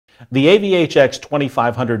The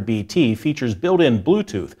AVH-X2500BT features built-in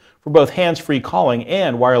Bluetooth for both hands-free calling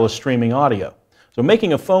and wireless streaming audio. So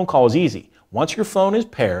making a phone call is easy. Once your phone is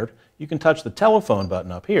paired, you can touch the telephone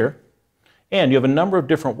button up here, and you have a number of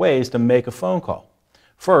different ways to make a phone call.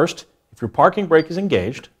 First, if your parking brake is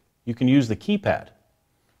engaged, you can use the keypad.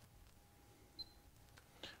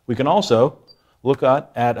 We can also look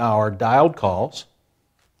at our dialed calls,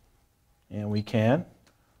 and we can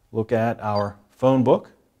look at our phone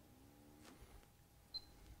book,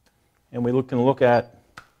 and we can look at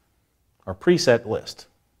our preset list.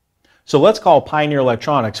 So let's call Pioneer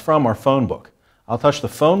Electronics from our phone book. I'll touch the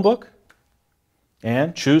phone book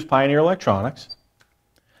and choose Pioneer Electronics.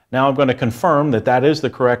 Now I'm going to confirm that that is the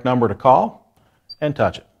correct number to call and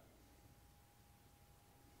touch it.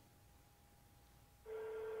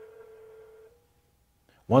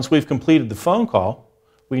 Once we've completed the phone call,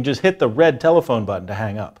 we can just hit the red telephone button to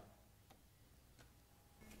hang up.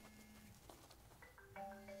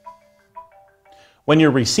 When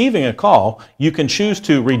you're receiving a call, you can choose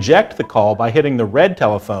to reject the call by hitting the red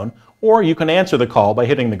telephone, or you can answer the call by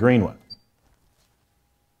hitting the green one.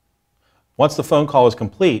 Once the phone call is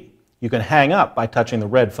complete, you can hang up by touching the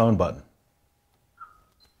red phone button.